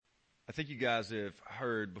I think you guys have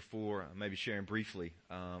heard before, maybe sharing briefly,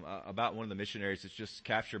 about one of the missionaries that's just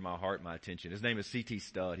captured my heart, my attention. His name is C.T.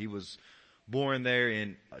 Studd. He was born there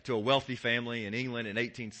to a wealthy family in England in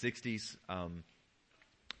 1860s.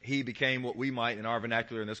 He became what we might in our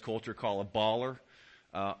vernacular in this culture call a baller.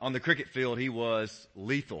 On the cricket field, he was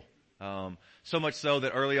lethal. So much so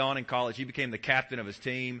that early on in college, he became the captain of his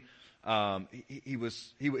team. He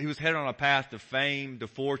was headed on a path to fame, to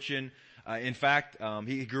fortune. In fact,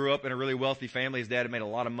 he grew up in a really wealthy family. His dad had made a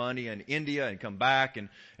lot of money in India and come back. And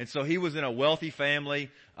so he was in a wealthy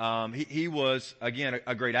family. He was, again,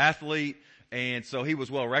 a great athlete. And so he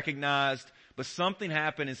was well recognized. But something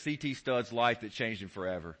happened in C.T. Studd's life that changed him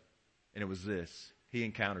forever. And it was this. He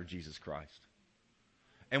encountered Jesus Christ.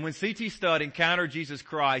 And when C.T. Studd encountered Jesus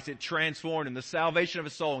Christ, it transformed him, the salvation of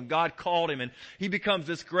his soul. And God called him. And he becomes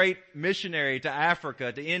this great missionary to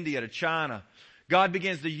Africa, to India, to China. God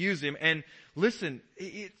begins to use him. And listen,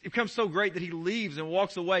 it becomes so great that he leaves and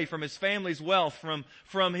walks away from his family's wealth,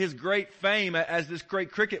 from his great fame as this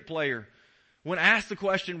great cricket player. When asked the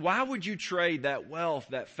question, why would you trade that wealth,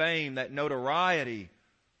 that fame, that notoriety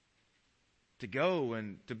to go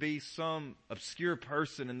and to be some obscure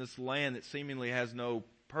person in this land that seemingly has no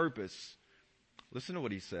purpose? Listen to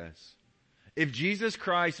what he says. If Jesus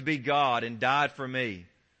Christ be God and died for me,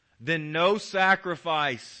 then no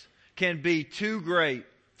sacrifice can be too great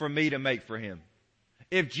for me to make for him.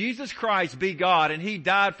 If Jesus Christ be God and he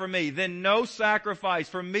died for me, then no sacrifice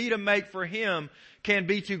for me to make for him can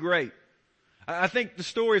be too great. I think the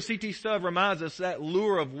story of C.T. Studd reminds us that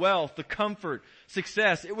lure of wealth, the comfort,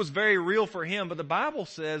 success, it was very real for him, but the Bible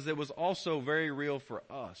says it was also very real for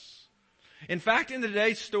us. In fact, in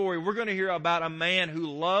today's story, we're going to hear about a man who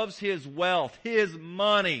loves his wealth, his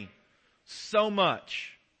money, so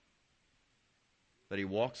much that he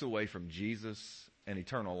walks away from Jesus and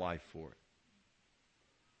eternal life for it.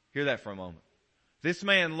 Hear that for a moment. This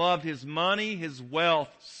man loved his money, his wealth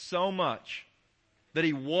so much that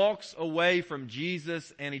he walks away from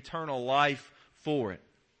Jesus and eternal life for it.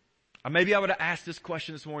 Maybe I would have asked this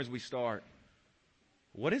question this morning as we start.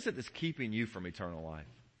 What is it that's keeping you from eternal life?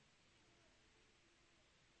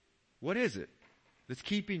 What is it that's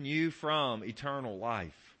keeping you from eternal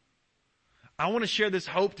life? I want to share this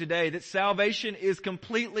hope today that salvation is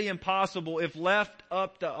completely impossible if left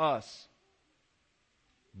up to us.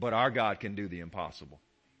 But our God can do the impossible.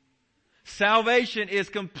 Salvation is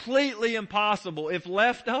completely impossible if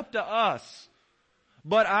left up to us.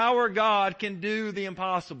 But our God can do the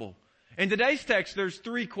impossible. In today's text, there's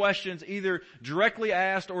 3 questions either directly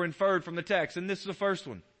asked or inferred from the text. And this is the first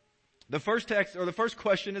one. The first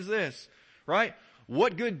question is this, right?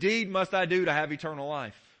 What good deed must I do to have eternal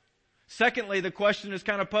life? Secondly, the question is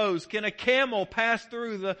kind of posed, can a camel pass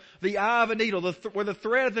through the eye of a needle, where the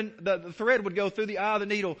thread would go through the eye of the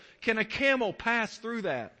needle? Can a camel pass through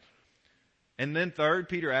that? And then third,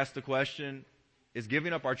 Peter asked the question, is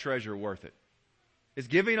giving up our treasure worth it? Is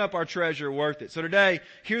giving up our treasure worth it? So today,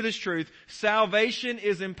 hear this truth, salvation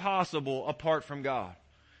is impossible apart from God.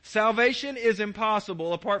 Salvation is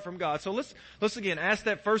impossible apart from God. So let's again ask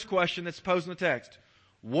that first question that's posed in the text.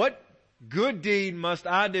 What good deed must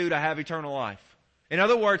I do to have eternal life? In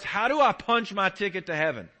other words, how do I punch my ticket to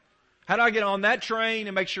heaven? How do I get on that train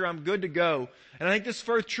and make sure I'm good to go? And I think this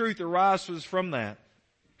first truth arises from that.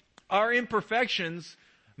 Our imperfections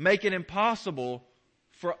make it impossible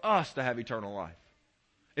for us to have eternal life.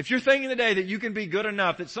 If you're thinking today that you can be good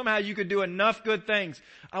enough, that somehow you could do enough good things,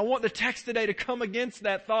 I want the text today to come against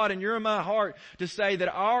that thought in your and my heart to say that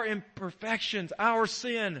our imperfections, our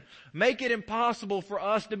sin, make it impossible for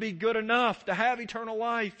us to be good enough to have eternal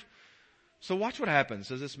life. So watch what happens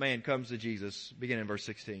as this man comes to Jesus, beginning in verse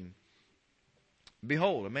 16.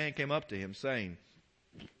 Behold, a man came up to him saying,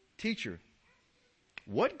 Teacher,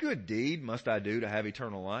 what good deed must I do to have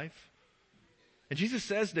eternal life? And Jesus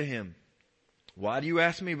says to him, why do you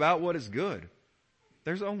ask me about what is good?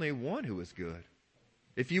 There's only one who is good.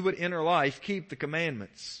 If you would enter life, keep the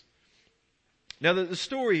commandments. Now the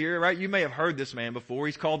story here, right, you may have heard this man before.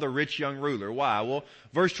 He's called the rich young ruler. Why? Well,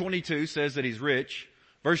 verse 22 says that he's rich.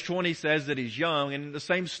 Verse 20 says that he's young. And the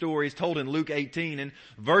same story is told in Luke 18. And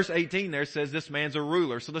verse 18 there says this man's a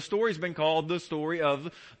ruler. So the story's been called the story of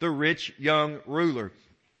the rich young ruler.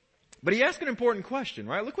 But he asked an important question,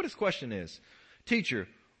 right? Look what his question is. Teacher,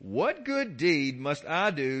 what good deed must I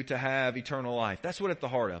do to have eternal life? That's what at the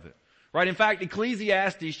heart of it. Right? In fact,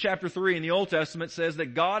 Ecclesiastes chapter 3 in the Old Testament says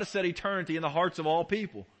that God has set eternity in the hearts of all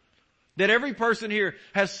people. That every person here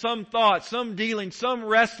has some thought, some dealing, some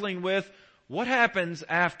wrestling with what happens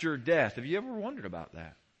after death. Have you ever wondered about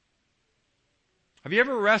that? Have you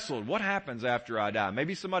ever wrestled? What happens after I die?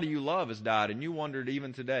 Maybe somebody you love has died and you wondered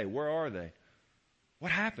even today, where are they?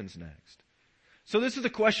 What happens next? So this is a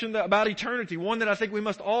question about eternity, one that I think we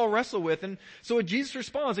must all wrestle with. And so Jesus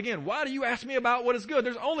responds again, why do you ask me about what is good?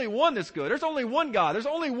 There's only one that's good. There's only one God. There's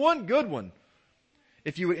only one good one.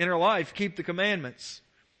 If you would enter life, keep the commandments.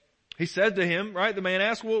 He said to him, right, the man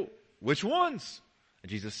asked, well, which ones? And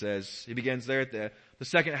Jesus says, he begins there at the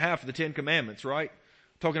second half of the 10 Commandments, right?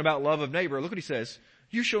 Talking about love of neighbor. Look what he says.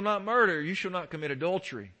 You shall not murder. You shall not commit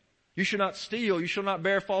adultery. You shall not steal. You shall not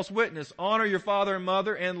bear false witness. Honor your father and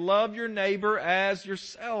mother and love your neighbor as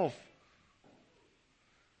yourself.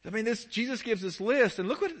 I mean, Jesus gives this list, and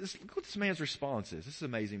look what this man's response is. This is an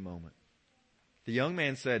amazing moment. The young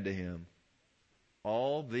man said to him,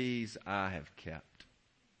 all these I have kept.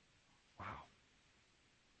 Wow.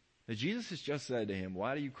 Now, Jesus has just said to him,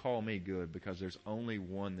 why do you call me good? Because there's only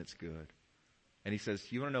one that's good. And he says,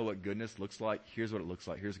 you want to know what goodness looks like? Here's what it looks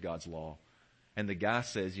like. Here's God's law. And the guy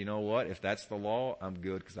says, you know what? If that's the law, I'm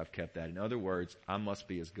good because I've kept that. In other words, I must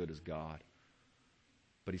be as good as God.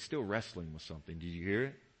 But he's still wrestling with something. Did you hear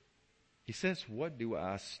it? He says, what do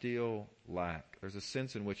I still lack? There's a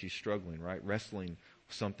sense in which he's struggling, right? Wrestling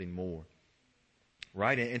with something more.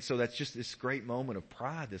 Right? And so that's just this great moment of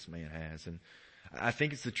pride this man has. And I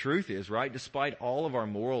think it's the truth is, right? Despite all of our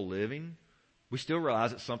moral living, we still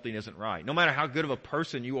realize that something isn't right. No matter how good of a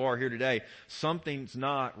person you are here today, something's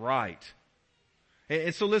not right.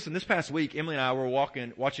 And so listen, this past week, Emily and I were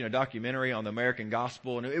watching a documentary on the American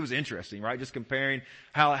gospel, and it was interesting, right? Just comparing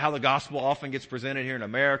how the gospel often gets presented here in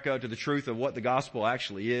America to the truth of what the gospel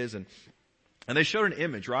actually is. And they showed an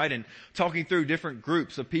image, right? And talking through different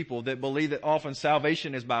groups of people that believe that often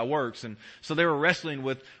salvation is by works. And so they were wrestling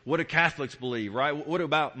with what do Catholics believe, right? What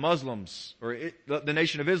about Muslims or the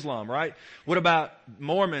Nation of Islam, right? What about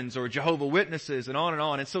Mormons or Jehovah's Witnesses and on and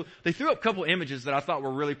on. And so they threw up a couple images that I thought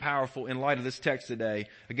were really powerful in light of this text today.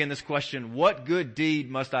 Again, this question, what good deed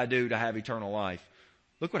must I do to have eternal life?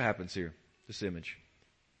 Look what happens here, this image.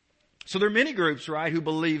 So there are many groups, right, who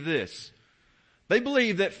believe this. They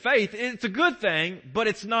believe that faith, it's a good thing, but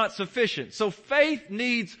it's not sufficient. So faith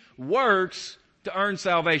needs works to earn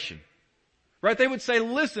salvation. Right? They would say,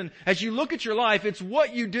 listen, as you look at your life, it's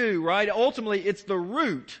what you do, right? Ultimately, it's the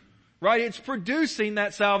root, right? It's producing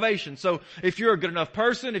that salvation. So if you're a good enough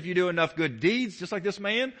person, if you do enough good deeds, just like this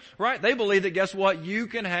man, right? They believe that, guess what? You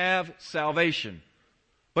can have salvation.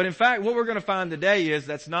 But in fact, what we're going to find today is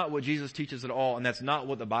that's not what Jesus teaches at all, and that's not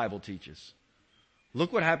what the Bible teaches.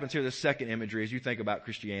 Look what happens here, the second imagery, as you think about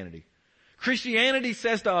Christianity. Christianity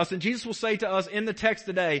says to us, and Jesus will say to us in the text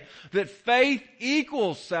today, that faith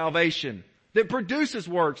equals salvation, that produces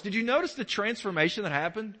works. Did you notice the transformation that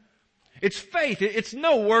happened? It's faith. It's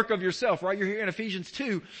no work of yourself, right? You're here in Ephesians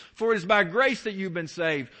 2. For it is by grace that you've been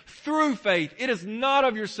saved, through faith. It is not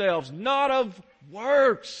of yourselves, not of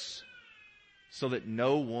works, so that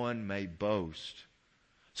no one may boast.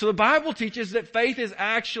 So the Bible teaches that faith is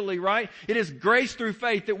actually, right? It is grace through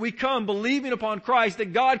faith that we come believing upon Christ,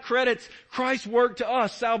 that God credits Christ's work to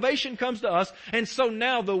us. Salvation comes to us. And so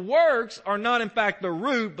now the works are not in fact the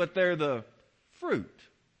root, but they're the fruit.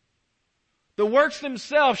 The works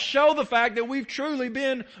themselves show the fact that we've truly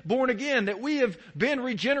been born again, that we have been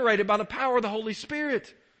regenerated by the power of the Holy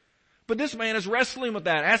Spirit. But this man is wrestling with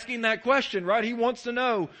that, asking that question, right? He wants to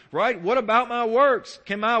know, right? What about my works?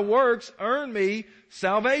 Can my works earn me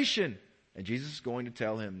salvation? And Jesus is going to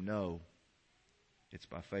tell him, no. It's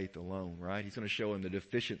by faith alone, right? He's going to show him the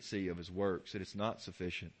deficiency of his works, that it's not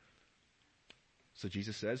sufficient. So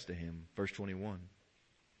Jesus says to him, verse 21,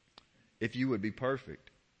 if you would be perfect,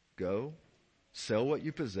 go, sell what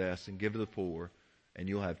you possess and give to the poor, and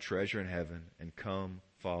you'll have treasure in heaven, and come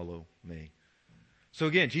follow me. So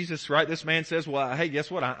again, Jesus, right, this man says, well, hey, guess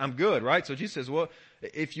what? I'm good, right? So Jesus says, well,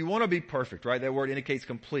 if you want to be perfect, right, that word indicates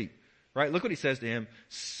complete, right? Look what he says to him.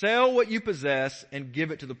 Sell what you possess and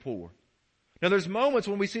give it to the poor. Now there's moments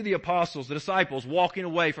when we see the apostles, the disciples, walking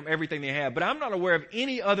away from everything they have, but I'm not aware of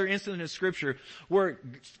any other incident in Scripture where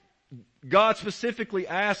God specifically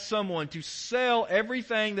asked someone to sell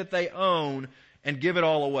everything that they own and give it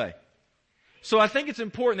all away. So I think it's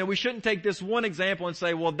important that we shouldn't take this one example and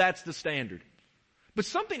say, well, that's the standard. But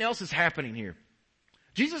something else is happening here.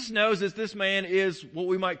 Jesus knows that this man is what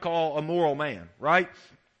we might call a moral man, right?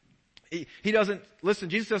 He doesn't, listen,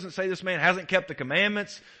 Jesus doesn't say this man hasn't kept the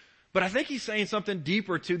commandments, but I think he's saying something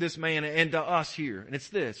deeper to this man and to us here. And it's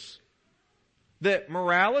this, that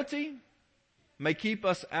morality may keep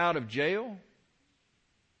us out of jail,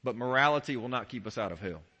 but morality will not keep us out of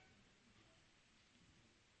hell.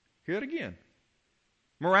 Hear it again.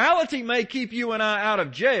 Morality may keep you and I out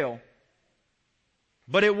of jail,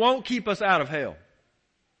 but it won't keep us out of hell.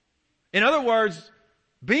 In other words,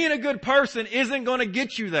 being a good person isn't going to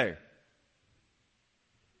get you there.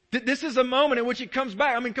 This is a moment in which it comes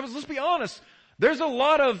back. I mean, let's be honest. There's a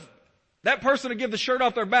lot of that person to give the shirt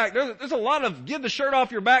off their back. There's a lot of give the shirt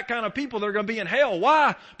off your back kind of people that are going to be in hell.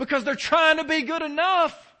 Why? Because they're trying to be good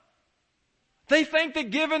enough. They think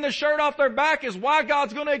that giving the shirt off their back is why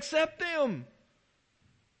God's going to accept them.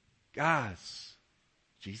 Guys,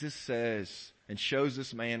 Jesus says and shows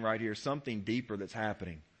this man right here something deeper that's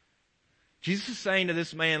happening. Jesus is saying to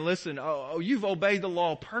this man, listen, you've obeyed the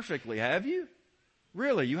law perfectly, have you?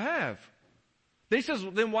 Really, you have. Then he says,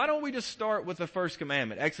 then why don't we just start with the first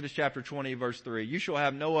commandment? Exodus chapter 20, verse 3. You shall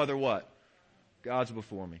have no other what? Gods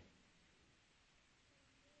before me.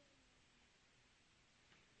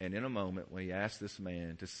 And in a moment, when he asked this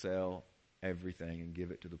man to sell everything and give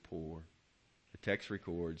it to the poor, the text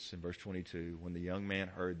records in verse 22, when the young man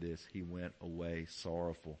heard this, he went away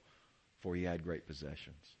sorrowful, for he had great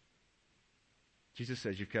possessions. Jesus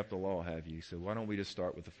says, you've kept the law, have you? So why don't we just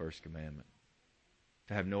start with the first commandment?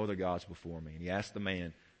 To have no other gods before me. And he asked the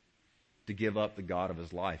man to give up the God of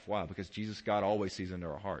his life. Why? Because Jesus, God always sees into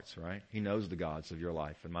our hearts, right? He knows the gods of your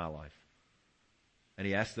life and my life. And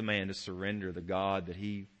he asked the man to surrender the God that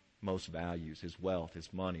he most values, his wealth,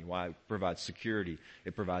 his money. Why? It provides security.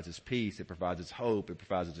 It provides his peace. It provides his hope. It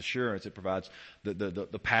provides his assurance. It provides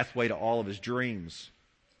the pathway to all of his dreams.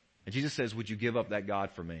 And Jesus says, would you give up that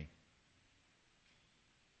God for me?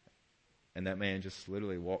 And that man just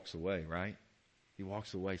literally walks away, right? He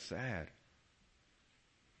walks away sad.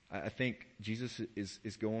 I think Jesus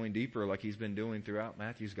is going deeper like he's been doing throughout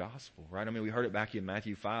Matthew's gospel, right? I mean, we heard it back in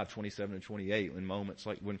Matthew 5, 27 and 28 in moments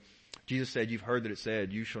like when Jesus said, you've heard that it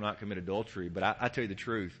said, you shall not commit adultery. But I tell you the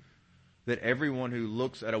truth, that everyone who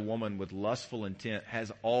looks at a woman with lustful intent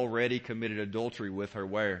has already committed adultery with her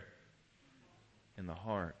where? In the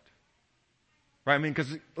heart. Right? I mean,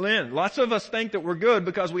 because, Lynn, lots of us think that we're good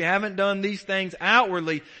because we haven't done these things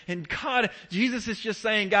outwardly. And God, Jesus is just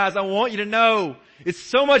saying, guys, I want you to know it's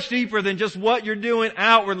so much deeper than just what you're doing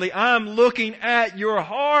outwardly. I'm looking at your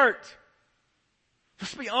heart.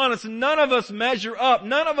 Let's be honest, none of us measure up.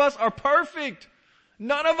 None of us are perfect.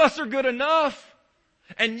 None of us are good enough.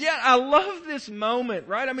 And yet I love this moment,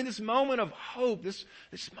 right? I mean, this moment of hope, this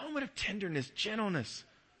moment of tenderness, gentleness.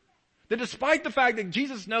 That despite the fact that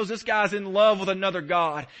Jesus knows this guy's in love with another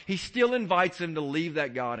God, he still invites him to leave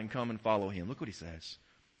that God and come and follow him. Look what he says.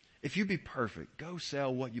 If you be perfect, go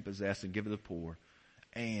sell what you possess and give it to the poor,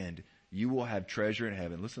 and you will have treasure in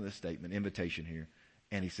heaven. Listen to this statement, invitation here.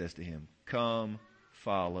 And he says to him, come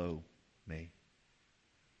follow me.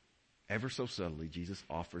 Ever so subtly, Jesus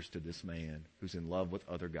offers to this man who's in love with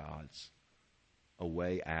other gods a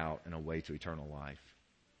way out and a way to eternal life.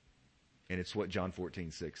 And it's what John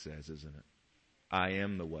 14:6 says, isn't it? I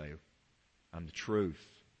am the way. I'm the truth.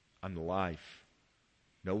 I'm the life.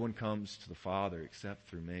 No one comes to the Father except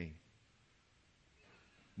through me.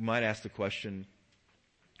 You might ask the question,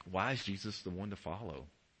 why is Jesus the one to follow?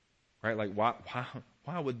 Right? Like,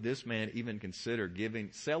 why would this man even consider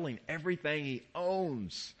selling everything he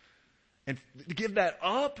owns and to give that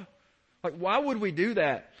up? Like, why would we do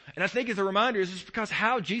that? And I think as a reminder, it's just because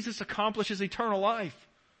how Jesus accomplishes eternal life.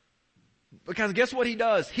 Because guess what he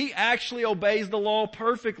does? He actually obeys the law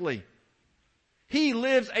perfectly. He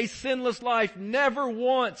lives a sinless life, never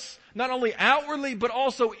once, not only outwardly, but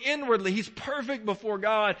also inwardly. He's perfect before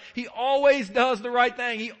God. He always does the right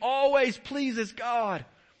thing. He always pleases God.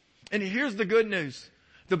 And here's the good news.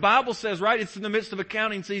 The Bible says, right, it's in the midst of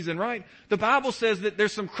accounting season, right? The Bible says that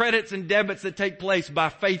there's some credits and debits that take place by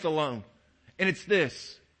faith alone. And it's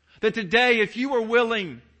this, that today if you are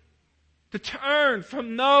willing to turn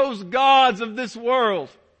from those gods of this world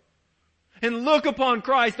and look upon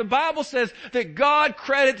Christ, the Bible says that God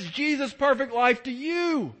credits Jesus' perfect life to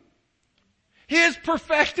you. His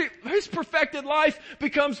perfected life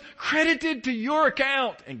becomes credited to your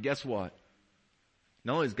account. And guess what?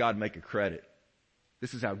 Not only does God make a credit,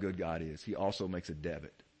 this is how good God is. He also makes a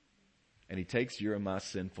debit. And he takes your and my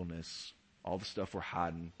sinfulness, all the stuff we're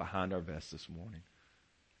hiding behind our vests this morning,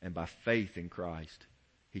 and by faith in Christ,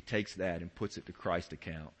 he takes that and puts it to Christ's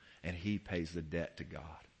account, and he pays the debt to God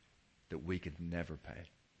that we could never pay.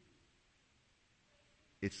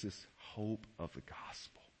 It's this hope of the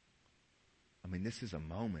gospel. I mean, this is a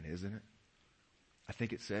moment, isn't it? I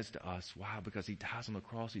think it says to us, wow, because he dies on the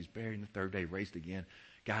cross, he's buried, and the third day raised again.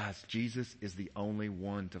 Guys, Jesus is the only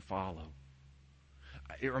one to follow.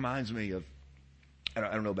 It reminds me of, I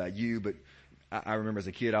don't know about you, but I remember as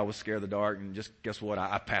a kid, I was scared of the dark, and just guess what?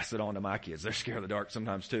 I pass it on to my kids. They're scared of the dark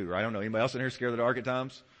sometimes too, right? I don't know. Anybody else in here scared of the dark at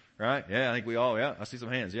times? Right? Yeah, I think we all, yeah. I see some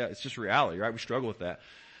hands. Yeah, it's just reality, right? We struggle with that.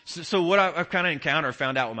 So what I've kind of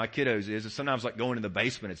found out with my kiddos is sometimes like going in the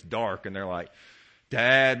basement, it's dark and they're like,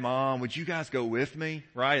 Dad, Mom, would you guys go with me?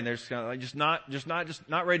 Right? And they're just kind of like just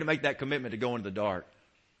not ready to make that commitment to go into the dark.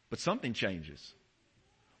 But something changes.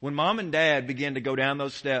 When Mom and Dad begin to go down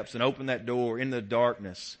those steps and open that door in the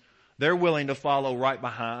darkness, they're willing to follow right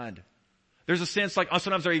behind. There's a sense like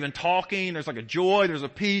sometimes they're even talking. There's like a joy. There's a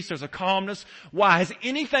peace. There's a calmness. Why? Has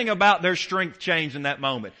anything about their strength changed in that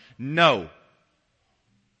moment? No.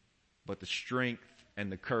 But the strength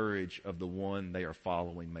and the courage of the one they are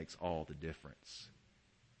following makes all the difference.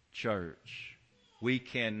 Church, we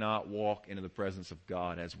cannot walk into the presence of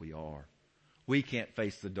God as we are. We can't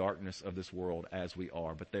face the darkness of this world as we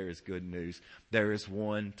are, but there is good news. There is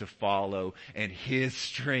one to follow, and His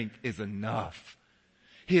strength is enough.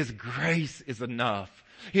 His grace is enough.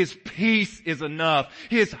 His peace is enough.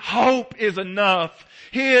 His hope is enough.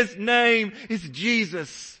 His name is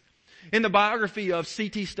Jesus. In the biography of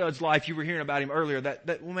C.T. Studd's life, you were hearing about him earlier,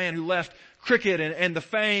 that man who left cricket and the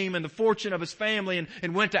fame and the fortune of his family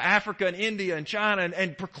and went to Africa and India and China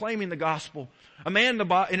and proclaiming the gospel. A man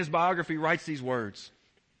in his biography writes these words.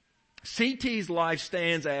 C.T.'s life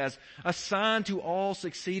stands as a sign to all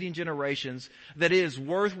succeeding generations that it is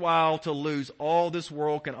worthwhile to lose all this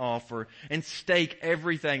world can offer and stake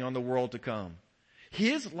everything on the world to come.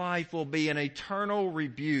 His life will be an eternal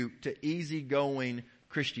rebuke to easygoing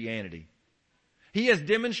Christianity. He has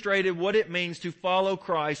demonstrated what it means to follow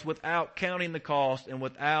Christ without counting the cost and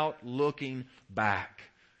without looking back.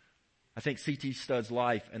 I think C.T. Studd's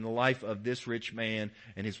life and the life of this rich man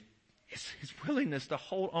and his willingness to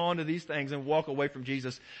hold on to these things and walk away from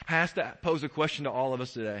Jesus has to pose a question to all of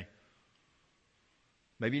us today.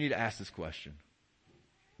 Maybe you need to ask this question.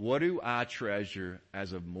 What do I treasure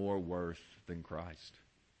as of more worth than Christ?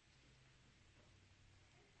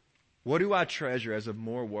 What do I treasure as of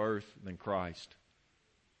more worth than Christ?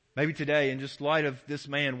 Maybe today, in just light of this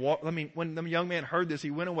man, when the young man heard this,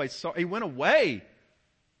 he went away. He went away.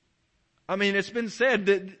 I mean, it's been said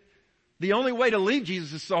that the only way to leave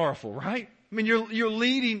Jesus is sorrowful, right? I mean, you're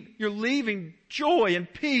leaving joy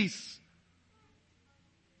and peace.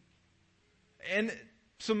 And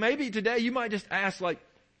so maybe today you might just ask, like,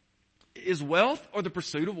 is wealth or the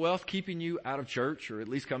pursuit of wealth keeping you out of church or at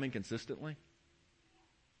least coming consistently?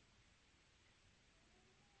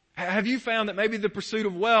 Have you found that maybe the pursuit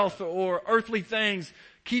of wealth or earthly things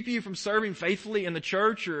keep you from serving faithfully in the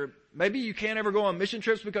church? Or maybe you can't ever go on mission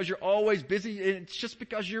trips because you're always busy and it's just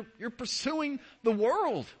because you're pursuing the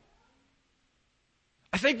world.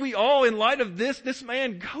 I think we all, in light of this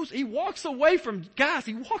man he walks away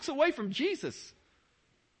from Jesus.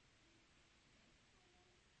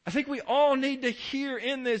 I think we all need to hear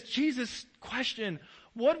in this Jesus' question,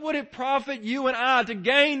 what would it profit you and I to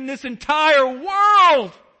gain this entire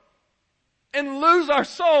world and lose our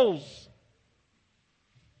souls?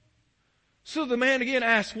 So the man again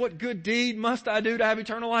asks, what good deed must I do to have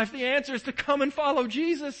eternal life? The answer is to come and follow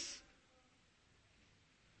Jesus.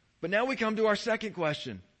 But now we come to our second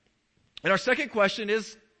question. And our second question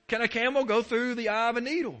is, can a camel go through the eye of a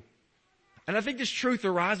needle? And I think this truth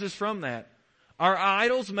arises from that. Our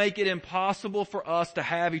idols make it impossible for us to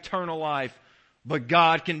have eternal life, but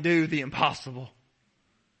God can do the impossible.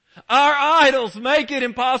 Our idols make it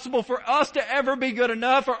impossible for us to ever be good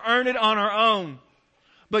enough or earn it on our own.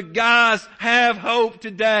 But guys, have hope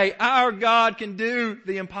today. Our God can do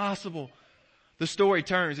the impossible. The story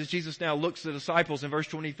turns as Jesus now looks at the disciples in verse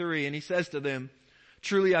 23 and He says to them,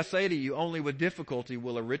 truly I say to you, only with difficulty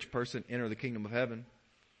will a rich person enter the kingdom of heaven.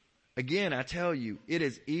 Again, I tell you, it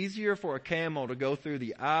is easier for a camel to go through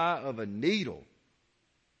the eye of a needle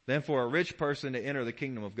than for a rich person to enter the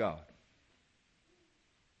kingdom of God.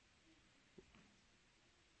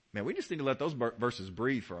 Man, we just need to let those verses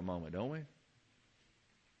breathe for a moment, don't we?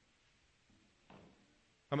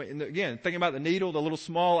 I mean, again, thinking about the needle, the little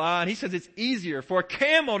small eye, and He says it's easier for a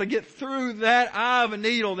camel to get through that eye of a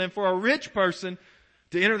needle than for a rich person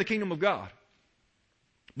to enter the kingdom of God.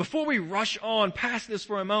 Before we rush on past this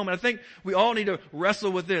for a moment, I think we all need to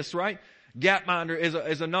wrestle with this, right? Gapminder is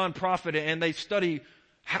a nonprofit and they study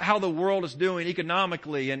how the world is doing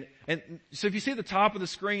economically. And so if you see at the top of the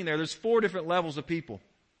screen there's 4 different levels of people,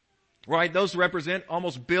 right? Those represent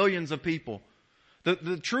almost billions of people.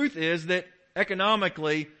 The truth is that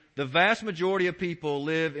economically, the vast majority of people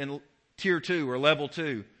live in tier 2 or level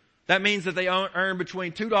 2. That means that they earn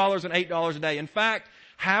between $2 and $8 a day. In fact,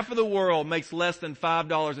 half of the world makes less than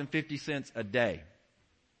 $5.50 a day.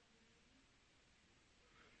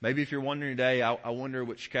 Maybe if you're wondering today, I wonder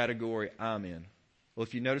which category I'm in. Well,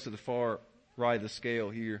 if you notice at the far right of the scale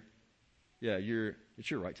here,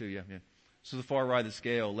 it's your right too, yeah. So the far right of the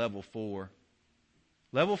scale, level 4.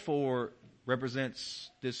 Level 4 represents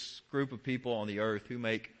this group of people on the earth who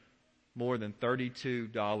make more than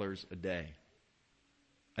 $32 a day.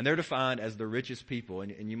 And they're defined as the richest people.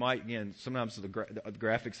 And you might, again, sometimes the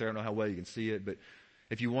graphics there, I don't know how well you can see it, but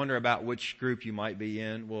if you wonder about which group you might be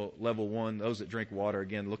in, well, level 1, those that drink water,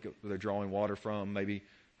 again, look at where they're drawing water from. Maybe,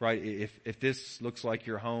 right, if this looks like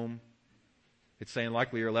your home, it's saying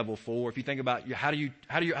likely you're level 4. If you think about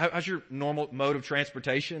how's your normal mode of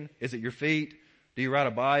transportation? Is it your feet? Do you ride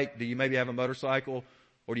a bike? Do you maybe have a motorcycle?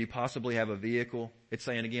 Or do you possibly have a vehicle? It's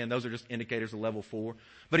saying, again, those are just indicators of level 4.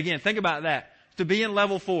 But again, think about that. To be in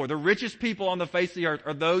level 4, the richest people on the face of the earth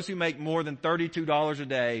are those who make more than $32 a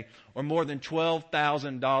day or more than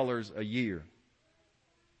 $12,000 a year.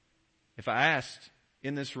 If I asked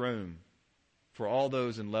in this room for all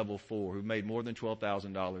those in level 4 who made more than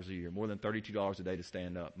 $12,000 a year, more than $32 a day to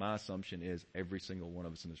stand up, my assumption is every single one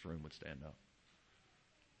of us in this room would stand up.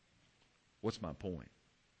 What's my point?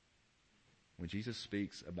 When Jesus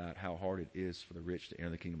speaks about how hard it is for the rich to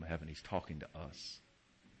enter the kingdom of heaven, he's talking to us.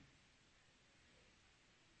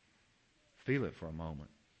 Feel it for a moment.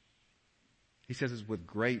 He says it's with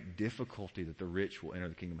great difficulty that the rich will enter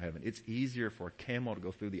the kingdom of heaven. It's easier for a camel to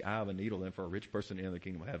go through the eye of a needle than for a rich person to enter the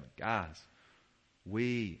kingdom of heaven. Guys,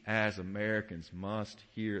 we as Americans must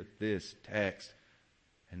hear this text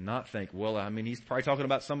and not think, well, I mean, he's probably talking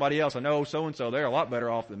about somebody else. I know so-and-so, they're a lot better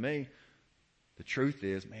off than me. The truth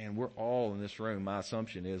is, man, we're all in this room. My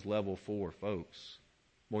assumption is level 4 folks.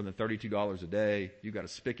 More than $32 a day. You've got a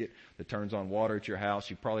spigot that turns on water at your house.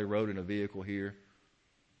 You probably rode in a vehicle here.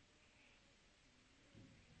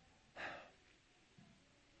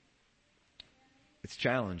 It's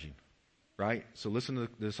challenging, right? So listen to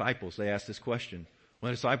the disciples. They asked this question.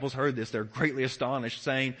 When the disciples heard this, they're greatly astonished,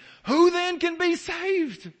 saying, "Who then can be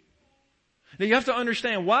saved?" Now you have to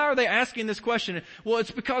understand, why are they asking this question? Well,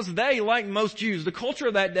 it's because they, like most Jews, the culture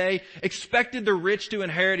of that day expected the rich to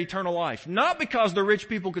inherit eternal life. Not because the rich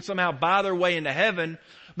people could somehow buy their way into heaven,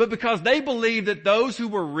 but because they believed that those who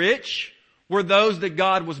were rich were those that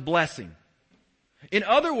God was blessing. In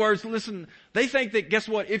other words, listen, they think that, guess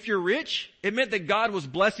what? If you're rich, it meant that God was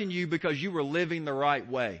blessing you because you were living the right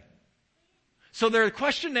way. So their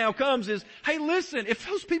question now comes is, hey, listen, if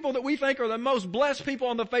those people that we think are the most blessed people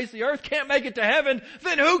on the face of the earth can't make it to heaven,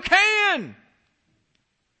 then who can?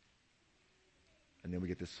 And then we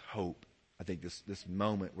get this hope. I think this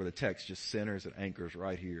moment where the text just centers and anchors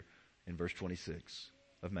right here in verse 26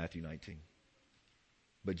 of Matthew 19.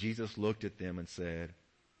 But Jesus looked at them and said,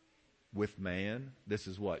 with man, this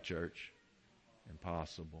is what, church?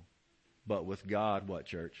 Impossible. But with God, what,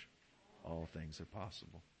 church? All things are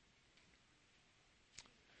possible.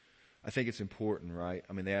 I think it's important, right?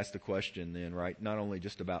 I mean, they asked the question then, right? Not only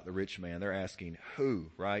just about the rich man, they're asking who,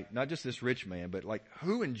 right? Not just this rich man, but like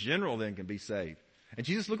who in general then can be saved? And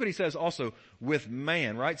Jesus, look what he says also, with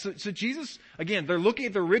man, right? So Jesus, again, they're looking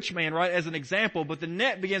at the rich man, right, as an example, but the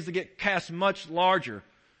net begins to get cast much larger.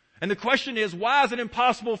 And the question is, why is it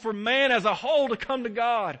impossible for man as a whole to come to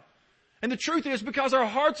God? And the truth is because our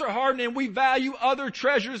hearts are hardened and we value other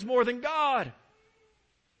treasures more than God.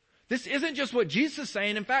 This isn't just what Jesus is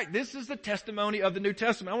saying. In fact, this is the testimony of the New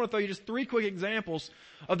Testament. I want to throw you just 3 quick examples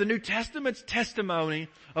of the New Testament's testimony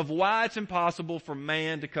of why it's impossible for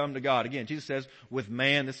man to come to God. Again, Jesus says, with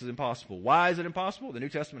man, this is impossible. Why is it impossible? The New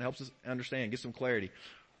Testament helps us understand, get some clarity.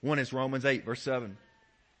 One is Romans 8, verse 7.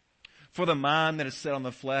 For the mind that is set on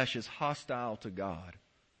the flesh is hostile to God,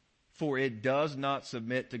 for it does not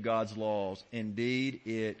submit to God's laws. Indeed,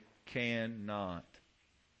 it cannot.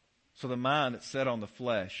 So the mind that's set on the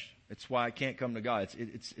flesh, it's why it can't come to God.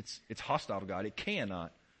 It's hostile to God. It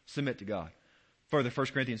cannot submit to God. Further, 1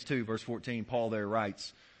 Corinthians 2, verse 14, Paul there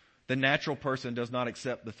writes, the natural person does not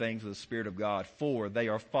accept the things of the Spirit of God, for they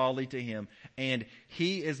are folly to him, and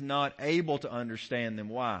he is not able to understand them.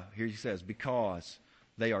 Why? Here he says, because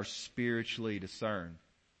they are spiritually discerned.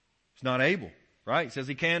 He's not able, right? He says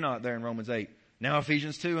he cannot there in Romans 8. Now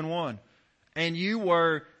Ephesians 2 and 1. And you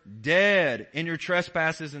were dead in your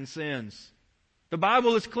trespasses and sins. The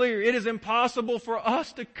Bible is clear. It is impossible for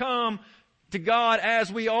us to come to God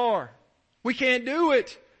as we are. We can't do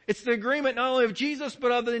it. It's the agreement not only of Jesus,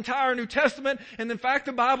 but of the entire New Testament, and in fact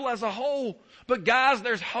the Bible as a whole. But guys,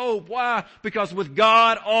 there's hope. Why? Because with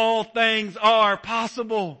God all things are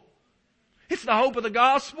possible. It's the hope of the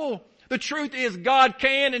gospel. The truth is God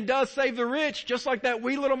can and does save the rich, just like that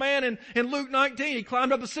wee little man in Luke 19. He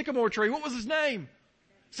climbed up the sycamore tree. What was his name?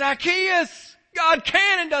 Zacchaeus. God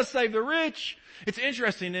can and does save the rich. It's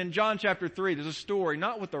interesting, in John chapter 3, there's a story,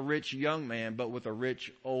 not with a rich young man, but with a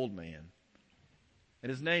rich old man. And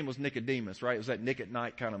his name was Nicodemus, right? It was that Nick at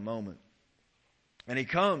night kind of moment. And he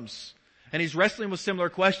comes, And he's wrestling with similar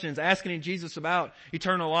questions, asking Jesus about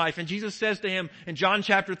eternal life. And Jesus says to him in John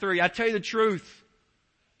chapter 3, I tell you the truth,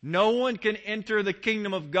 no one can enter the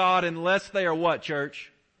kingdom of God unless they are what,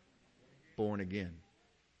 church? Born again.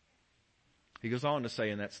 He goes on to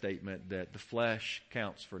say in that statement that the flesh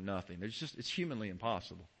counts for nothing. It's humanly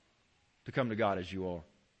impossible to come to God as you are.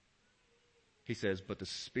 He says, but the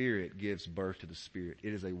Spirit gives birth to the Spirit.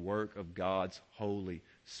 It is a work of God's Holy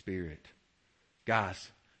Spirit. Guys,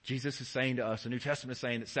 Jesus is saying to us, the New Testament is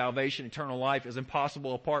saying that salvation, eternal life is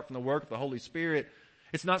impossible apart from the work of the Holy Spirit.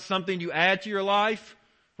 It's not something you add to your life,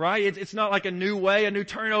 right? It's not like a new way, a new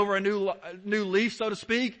turnover, a new leaf, so to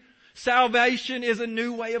speak. Salvation is a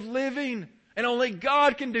new way of living, and only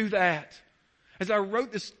God can do that. As I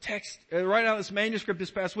wrote this text, write out this manuscript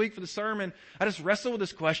this past week for the sermon, I just wrestled with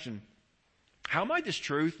this question. How might this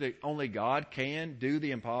truth that only God can do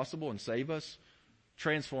the impossible and save us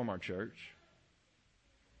transform our church?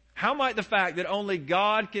 How might the fact that only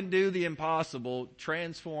God can do the impossible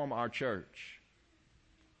transform our church?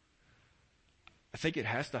 I think it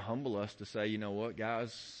has to humble us to say, you know what,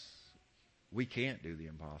 guys, we can't do the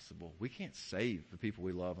impossible. We can't save the people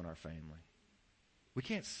we love in our family. We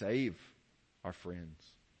can't save our friends.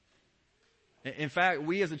 In fact,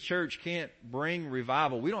 we as a church can't bring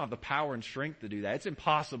revival. We don't have the power and strength to do that. It's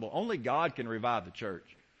impossible. Only God can revive the church.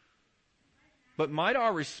 But might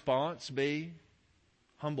our response be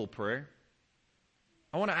humble prayer?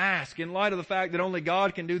 I want to ask, in light of the fact that only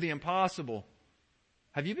God can do the impossible,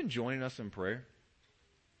 have you been joining us in prayer?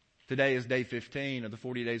 Today is day 15 of the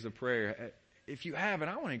 40 days of prayer. If you haven't,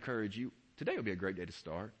 I want to encourage you, today will be a great day to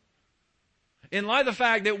start. In light of the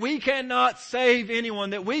fact that we cannot save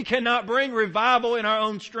anyone, that we cannot bring revival in our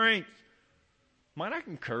own strength, might I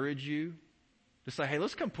encourage you to say, hey,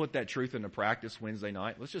 let's come put that truth into practice Wednesday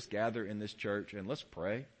night. Let's just gather in this church and let's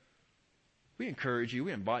pray. We encourage you,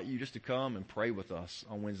 we invite you just to come and pray with us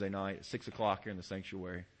on Wednesday night at 6 o'clock here in the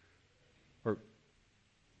sanctuary. Or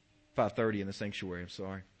 5:30 in the sanctuary, I'm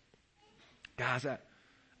sorry. Guys,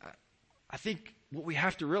 I think what we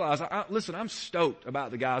have to realize, listen, I'm stoked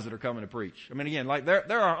about the guys that are coming to preach. I mean, again, like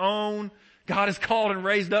they're our own. God has called and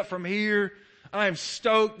raised up from here. I am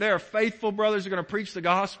stoked. They are faithful brothers who are going to preach the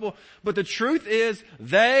gospel. But the truth is,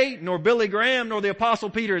 they, nor Billy Graham, nor the Apostle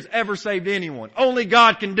Peter has ever saved anyone. Only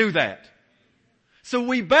God can do that. So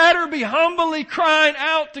we better be humbly crying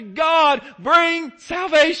out to God, bring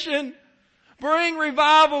salvation, bring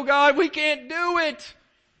revival, God. We can't do it.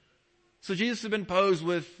 So Jesus has been posed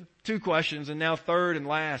with two questions, and now third and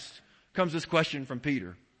last comes this question from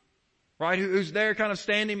Peter, right? Who's there kind of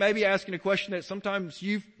standing, maybe asking a question that sometimes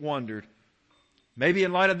you've wondered. Maybe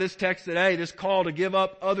in light of this text today, this call to give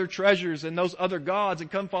up other treasures and those other gods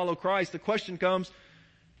and come follow Christ, the question comes,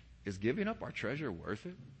 is giving up our treasure worth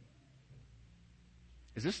it?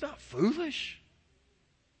 Is this not foolish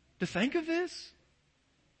to think of this?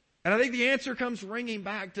 And I think the answer comes ringing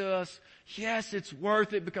back to us. Yes, it's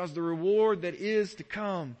worth it because the reward that is to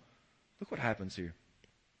come. Look what happens here.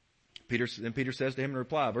 Peter says to him in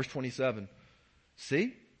reply, verse 27,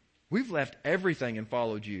 see, we've left everything and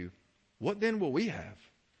followed you. What then will we have?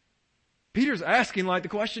 Peter's asking like the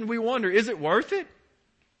question we wonder, is it worth it?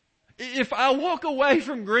 If I walk away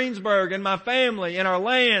from Greensburg and my family and our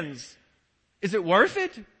lands, is it worth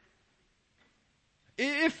it?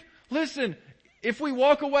 If we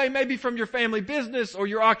walk away maybe from your family business or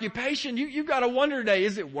your occupation, you've got to wonder today,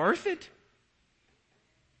 is it worth it?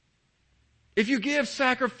 If you give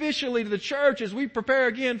sacrificially to the church as we prepare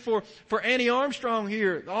again for Annie Armstrong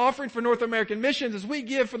here, the offering for North American missions, as we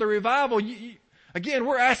give for the revival, again,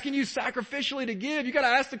 we're asking you sacrificially to give. You got to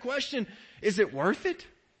ask the question, is it worth it?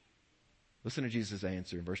 Listen to Jesus'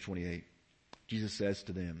 answer in verse 28. Jesus says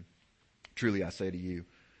to them, truly I say to you,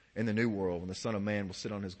 in the new world, when the Son of Man will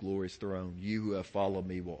sit on his glorious throne, you who have followed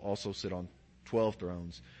me will also sit on 12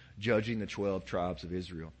 thrones, judging the 12 tribes of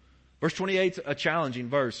Israel. Verse 28 is a challenging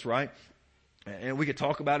verse, right? And we could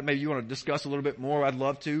talk about it. Maybe you want to discuss a little bit more. I'd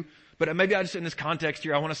love to. But maybe I just, in this context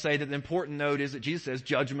here, I want to say that the important note is that Jesus says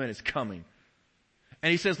judgment is coming.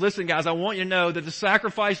 And he says, listen guys, I want you to know that the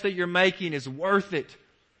sacrifice that you're making is worth it.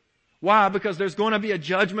 Why? Because there's going to be a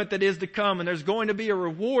judgment that is to come, and there's going to be a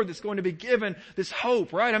reward that's going to be given, this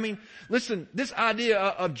hope, right? I mean, listen, this idea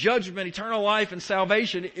of judgment, eternal life, and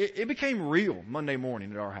salvation, it became real Monday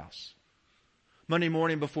morning at our house. Monday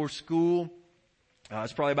morning before school,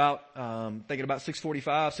 it's probably thinking about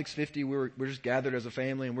 6:45, 6:50, we're just gathered as a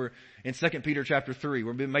family, and we're in 2 Peter chapter 3.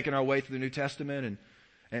 We've been making our way through the New Testament,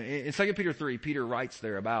 and in 2 Peter 3, Peter writes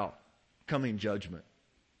there about coming judgment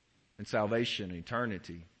and salvation and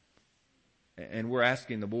eternity. And we're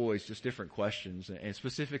asking the boys just different questions, and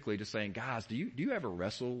specifically just saying, guys, do you ever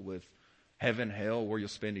wrestle with heaven, hell, where you'll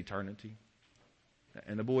spend eternity?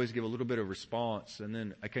 And the boys give a little bit of response, and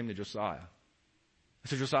then I came to Josiah. I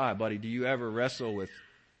said, Josiah, buddy, do you ever wrestle with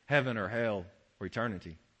heaven or hell or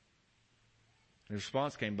eternity? And his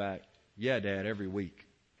response came back, yeah, Dad, every week.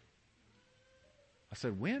 I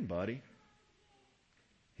said, when, buddy?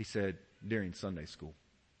 He said, during Sunday school.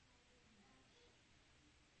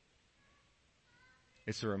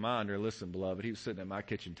 It's a reminder, listen, beloved, he was sitting at my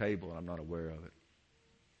kitchen table and I'm not aware of it.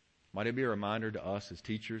 Might it be a reminder to us as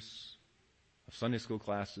teachers of Sunday school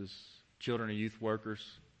classes, children and youth workers,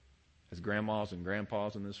 as grandmas and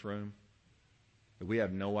grandpas in this room, that we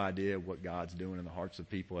have no idea what God's doing in the hearts of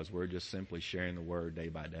people as we're just simply sharing the Word day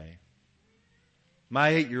by day.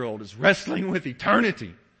 My 8-year-old is wrestling with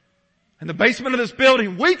eternity in the basement of this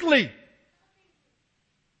building weekly.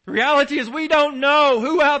 The reality is we don't know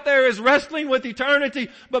who out there is wrestling with eternity,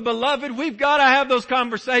 but beloved, we've got to have those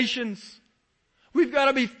conversations. We've got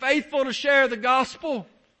to be faithful to share the gospel.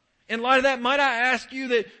 In light of that, might I ask you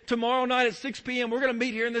that tomorrow night at 6 p.m. we're going to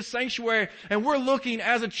meet here in this sanctuary and we're looking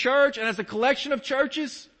as a church and as a collection of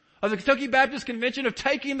churches of the Kentucky Baptist Convention of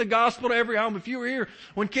taking the gospel to every home. If you were here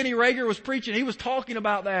when Kenny Rager was preaching, he was talking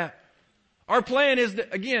about that. Our plan is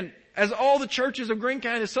that, again, as all the churches of Greene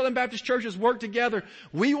County, the Southern Baptist churches work together,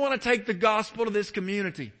 we want to take the gospel to this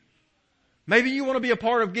community. Maybe you want to be a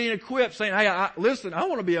part of getting equipped, saying, hey, listen, I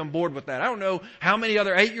want to be on board with that. I don't know how many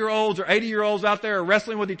other 8-year-olds or 80-year-olds out there are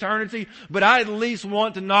wrestling with eternity, but I at least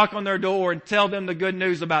want to knock on their door and tell them the good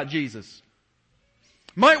news about Jesus.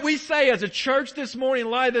 Might we say as a church this morning,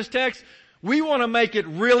 in light of this text, we want to make it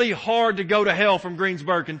really hard to go to hell from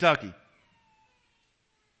Greensburg, Kentucky.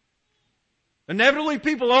 Inevitably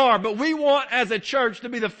people are, but we want as a church to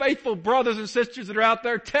be the faithful brothers and sisters that are out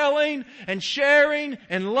there telling and sharing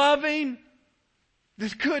and loving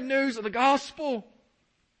this good news of the gospel.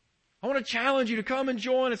 I want to challenge you to come and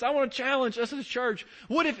join us. I want to challenge us as a church.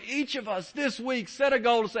 What if each of us this week set a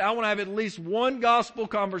goal to say, I want to have at least one gospel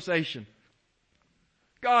conversation?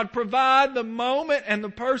 God, provide the moment and the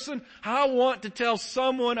person. I want to tell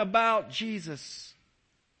someone about Jesus.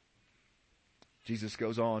 Jesus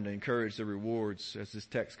goes on to encourage the rewards as this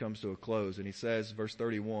text comes to a close. And he says, verse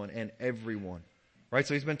 31, and everyone. Right?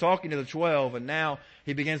 So he's been talking to the 12 and now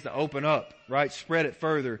he begins to open up, right? Spread it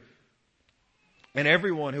further. And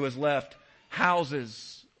everyone who has left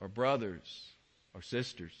houses or brothers or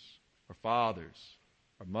sisters or fathers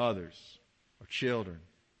or mothers or children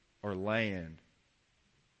or land.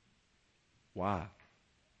 Why?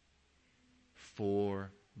 For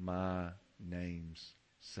my name's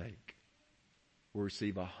sake. Will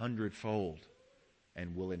receive 100-fold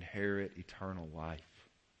and will inherit eternal life.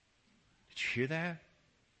 Did you hear that?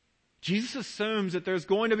 Jesus assumes that there's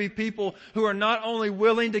going to be people who are not only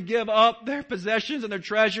willing to give up their possessions and their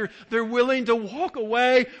treasure, they're willing to walk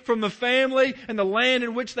away from the family and the land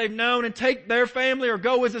in which they've known and take their family or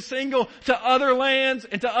go as a single to other lands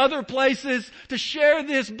and to other places to share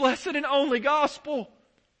this blessed and only gospel.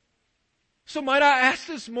 So might I ask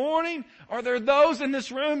this morning, are there those in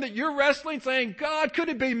this room that you're wrestling saying, God, could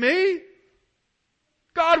it be me?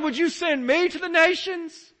 God, would you send me to the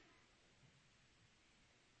nations?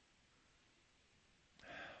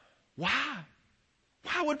 Why?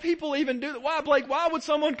 Why would people even do that? Why, Blake? Why would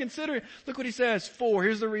someone consider it? Look what he says.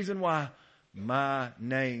 Here's the reason why. My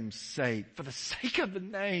name's sake. For the sake of the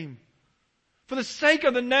name. For the sake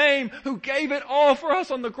of the name who gave it all for us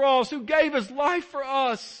on the cross, who gave his life for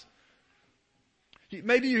us.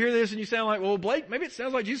 Maybe you hear this and you sound like, well, Blake, maybe it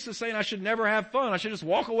sounds like Jesus is saying I should never have fun. I should just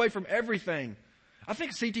walk away from everything. I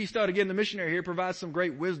think C.T. Studd, again, the missionary here, provides some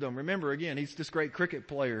great wisdom. Remember, again, he's this great cricket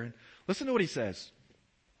player. And listen to what he says.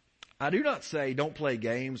 I do not say don't play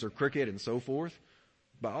games or cricket and so forth.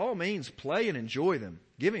 By all means, play and enjoy them,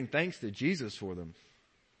 giving thanks to Jesus for them.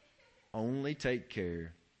 Only take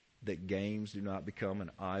care that games do not become an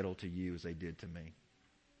idol to you as they did to me.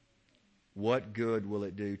 What good will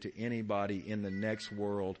it do to anybody in the next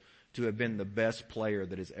world to have been the best player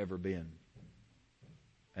that has ever been?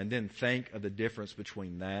 And then think of the difference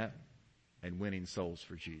between that and winning souls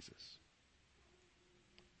for Jesus.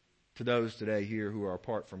 To those today here who are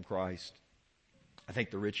apart from Christ, I think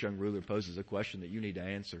the rich young ruler poses a question that you need to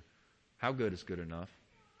answer. How good is good enough?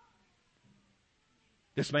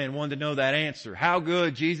 This man wanted to know that answer. How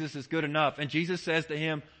good Jesus is good enough? And Jesus says to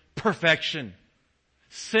him, perfection.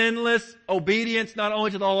 Sinless obedience not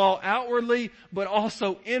only to the law outwardly, but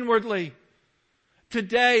also inwardly.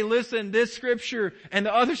 Today, listen, this scripture and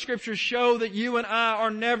the other scriptures show that you and I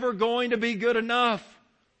are never going to be good enough.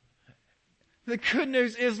 The good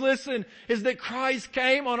news is, listen, is that Christ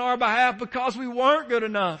came on our behalf because we weren't good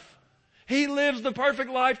enough. He lives the perfect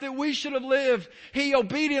life that we should have lived. He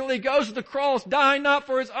obediently goes to the cross, dying not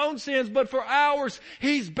for his own sins, but for ours.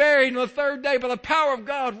 He's buried, on the third day by the power of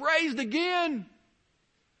God, raised again.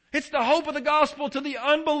 It's the hope of the gospel to the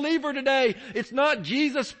unbeliever today. It's not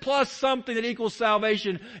Jesus plus something that equals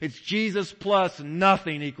salvation. It's Jesus plus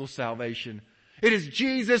nothing equals salvation. It is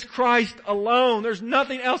Jesus Christ alone. There's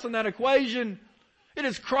nothing else in that equation. It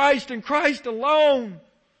is Christ and Christ alone.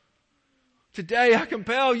 Today I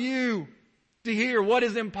compel you to hear what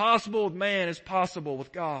is impossible with man is possible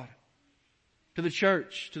with God. To the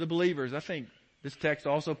church, to the believers, I think this text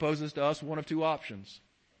also poses to us one of two options.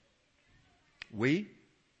 We,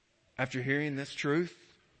 after hearing this truth,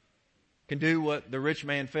 can do what the rich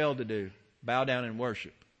man failed to do, bow down and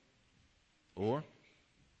worship. Or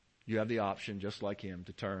you have the option, just like him,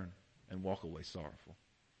 to turn and walk away sorrowful.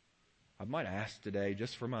 I might ask today,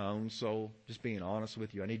 just for my own soul, just being honest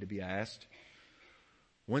with you, I need to be asked,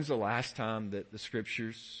 when's the last time that the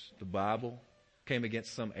Scriptures, the Bible, came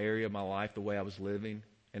against some area of my life the way I was living,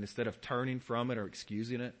 and instead of turning from it or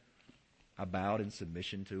excusing it, I bowed in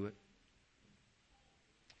submission to it?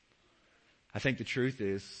 I think the truth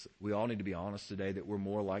is, we all need to be honest today that we're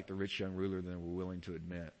more like the rich young ruler than we're willing to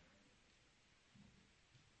admit.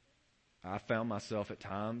 I found myself at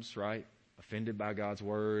times, offended by God's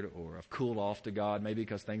word, or I've cooled off to God, maybe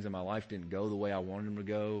because things in my life didn't go the way I wanted them to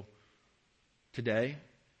go. Today,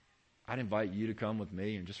 I'd invite you to come with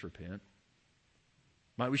me and just repent.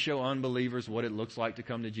 Might we show unbelievers what it looks like to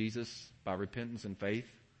come to Jesus by repentance and faith?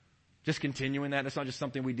 Just continuing that. That's not just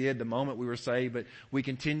something we did the moment we were saved, but we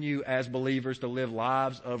continue as believers to live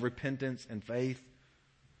lives of repentance and faith.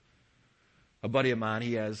 A buddy of mine,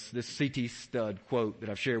 he has this C.T. Studd quote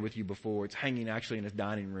that I've shared with you before. It's hanging actually in his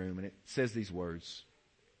dining room, and it says these words: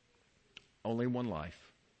 "Only one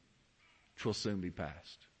life, 'twill soon be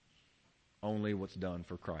past. Only what's done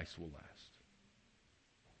for Christ will last."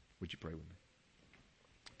 Would you pray with me?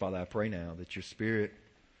 Father, I pray now that your Spirit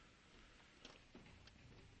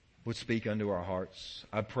would speak unto our hearts.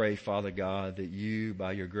 I pray, Father God, that you,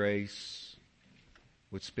 by your grace,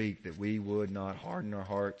 would speak, that we would not harden our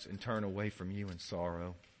hearts and turn away from you in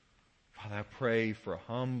sorrow. Father, I pray for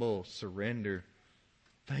humble surrender.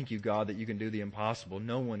 Thank you, God, that you can do the impossible.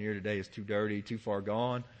 No one here today is too dirty, too far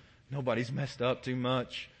gone. Nobody's messed up too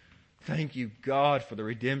much. Thank you, God, for the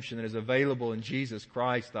redemption that is available in Jesus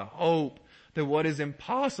Christ, the hope that what is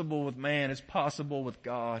impossible with man is possible with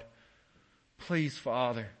God. Please,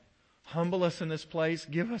 Father, humble us in this place.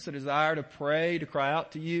 Give us a desire to pray, to cry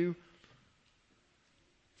out to you.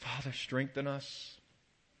 Father, strengthen us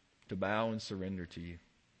to bow and surrender to you.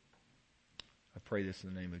 I pray this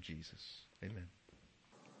in the name of Jesus. Amen.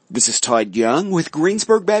 This is Todd Young with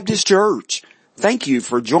Greensburg Baptist Church. Thank you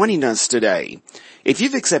for joining us today. If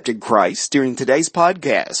you've accepted Christ during today's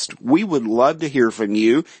podcast, we would love to hear from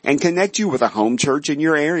you and connect you with a home church in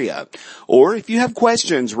your area. Or if you have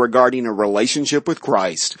questions regarding a relationship with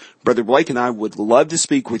Christ, Brother Blake and I would love to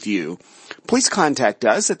speak with you. Please contact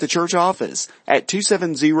us at the church office at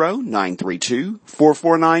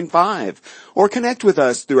 270-932-4495 or connect with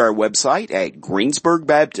us through our website at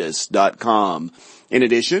greensburgbaptist.com. In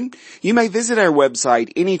addition, you may visit our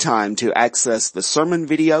website anytime to access the sermon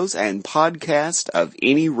videos and podcast of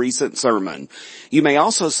any recent sermon. You may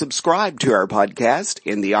also subscribe to our podcast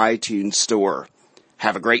in the iTunes store.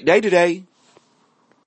 Have a great day today.